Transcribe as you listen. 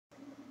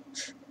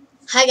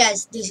Hi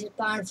guys, this is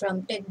Pan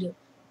from TechDo.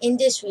 In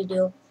this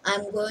video,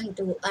 I'm going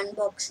to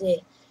unbox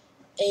a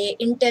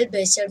Intel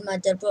based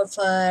motherboard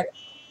for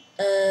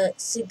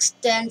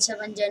 6th and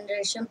 7th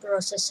generation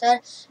processor,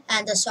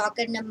 and the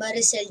socket number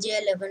is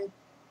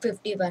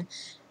LG1151.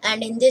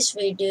 And in this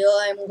video,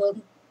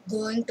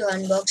 going to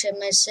unbox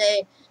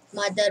MSI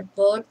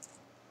motherboard.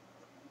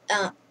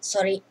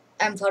 Sorry,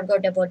 I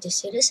forgot about this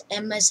series.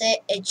 MSI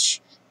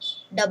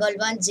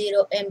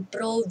h110m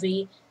Pro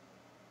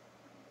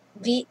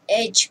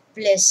VH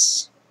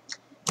Plus.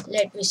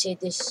 Let me see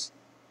this.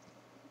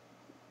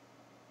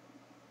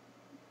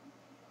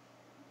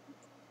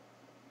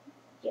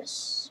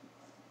 Yes,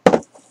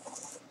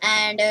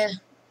 and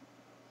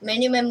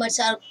many members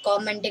are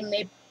commenting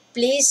me,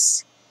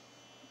 please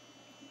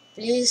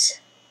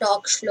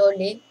talk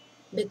slowly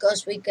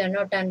because we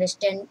cannot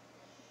understand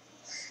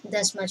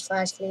this much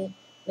fastly,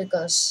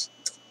 because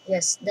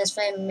yes, that's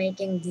why I'm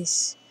making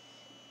this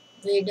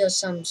video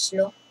some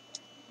slow.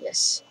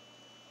 Yes,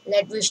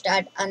 let me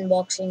start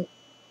unboxing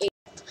it.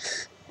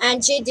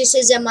 And see, this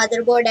is a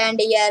motherboard, and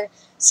here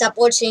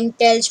supports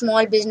Intel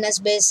Small Business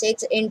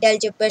Basics, Intel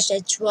cheapest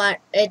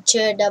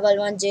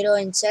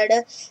H110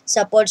 inside,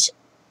 supports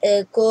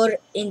core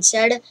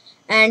inside,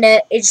 and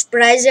it's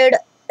priced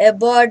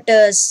about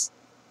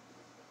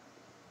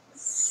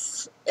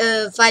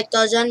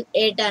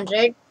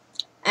 5,800.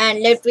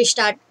 And let me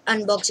start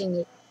unboxing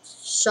it.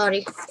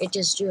 Sorry, it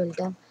is dual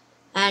time.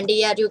 And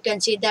here you can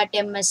see that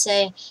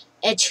MSI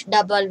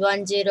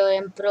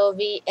H110M Pro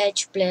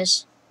VH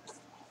Plus,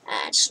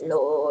 and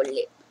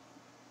slowly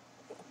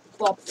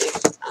pop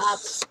it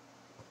up.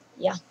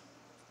 Yeah,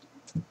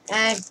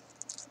 and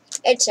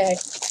it said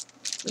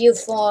you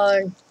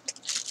found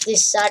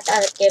this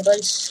SATA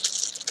cables.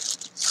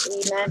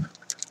 See, man,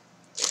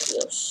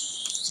 you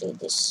see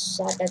this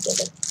SATA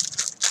cable,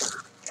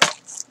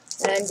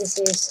 and this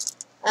is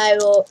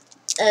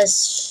iOS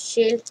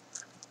shield.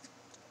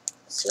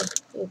 So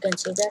you can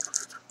see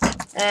that.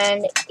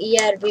 And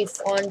here we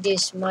found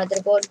this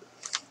motherboard.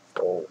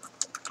 Oh,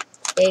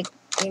 we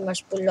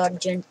must pull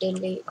out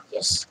gently.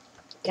 Yes,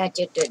 catch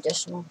it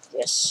just now.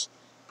 Yes,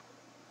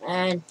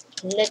 and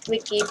let me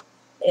keep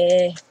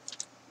a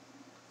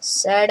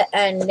sad,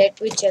 and let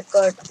me check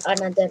out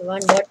another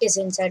one. What is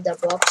inside the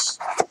box?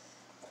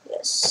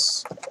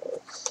 Yes,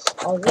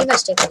 oh, we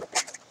must take it.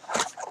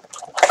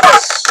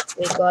 Yes,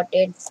 we got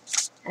it,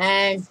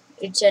 and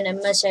it's an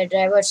MSI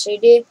driver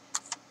CD,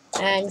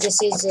 and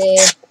this is a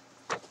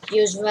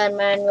user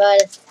manual,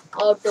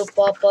 how to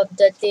pop up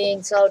the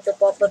things, how to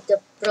pop up the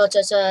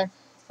processor,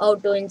 how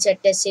to insert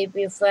a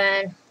CPU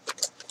fan.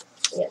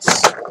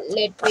 Yes,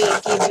 let me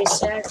give it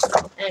start,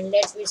 and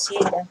let me see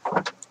the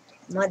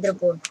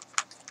motherboard.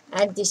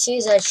 And this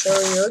is I show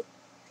you.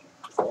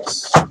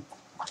 Yes,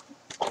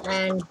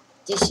 and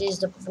this is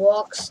the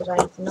box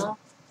right now.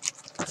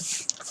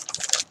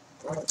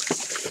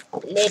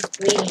 Let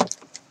me,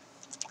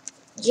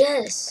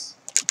 yes,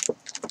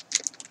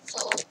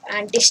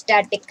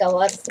 anti-static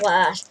cover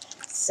for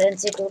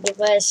sensitive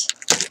device.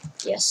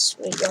 Yes,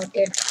 we got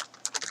it.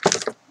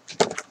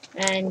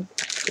 And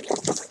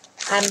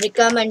I'm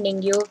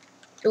recommending you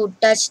to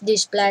touch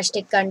these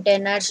plastic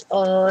containers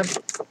or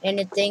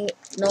anything.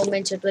 No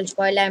means it will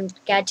spoil. I'm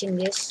catching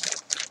this.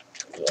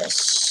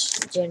 Yes,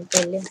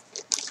 gently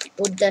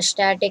put the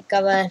static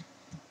cover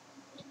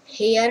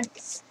here,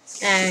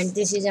 and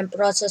this is a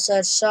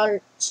processor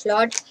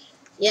slot.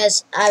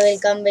 Yes, I will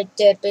come with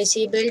a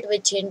PC build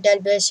which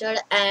Intel based,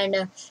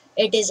 and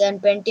it is a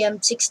Pentium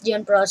 6th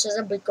gen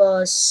processor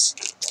because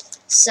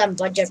some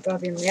budget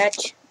problem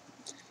yet.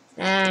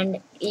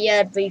 And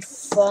here we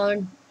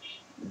found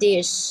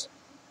this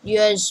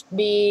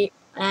USB,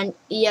 and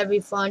here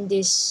we found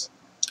this.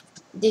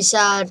 These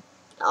are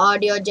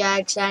audio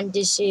jacks, and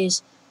this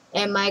is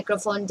a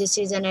microphone. This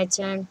is an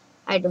headset.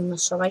 I don't know,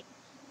 sorry.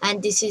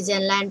 And this is a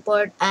LAN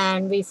port,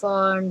 and we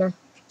found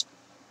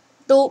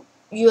two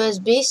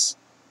USBs,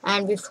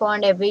 and we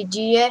found a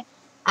VGA,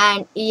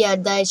 and here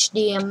the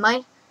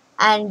HDMI,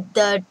 and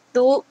the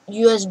two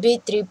USB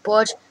 3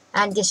 ports,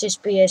 and this is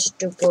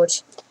PS2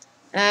 ports.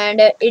 And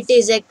it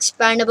is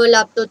expandable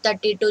up to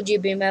 32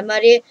 GB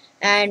memory,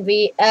 and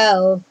we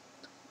have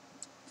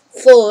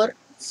 4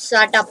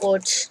 SATA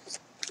ports.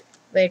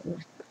 Wait,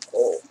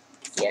 oh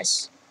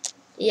yes,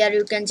 here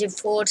you can see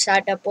 4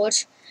 SATA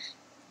ports,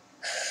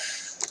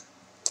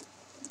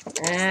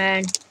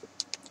 and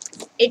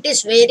it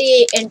is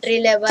very entry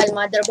level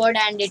motherboard,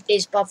 and it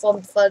is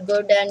performed for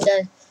good,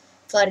 and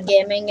for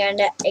gaming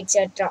and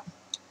etc.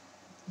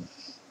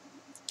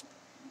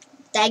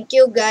 Thank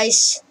you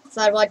guys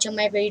for watching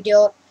my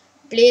video.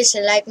 Please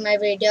like my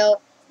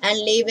video and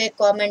leave a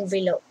comment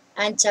below,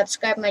 and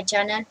subscribe my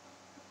channel.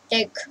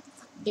 Tech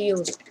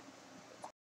Dude.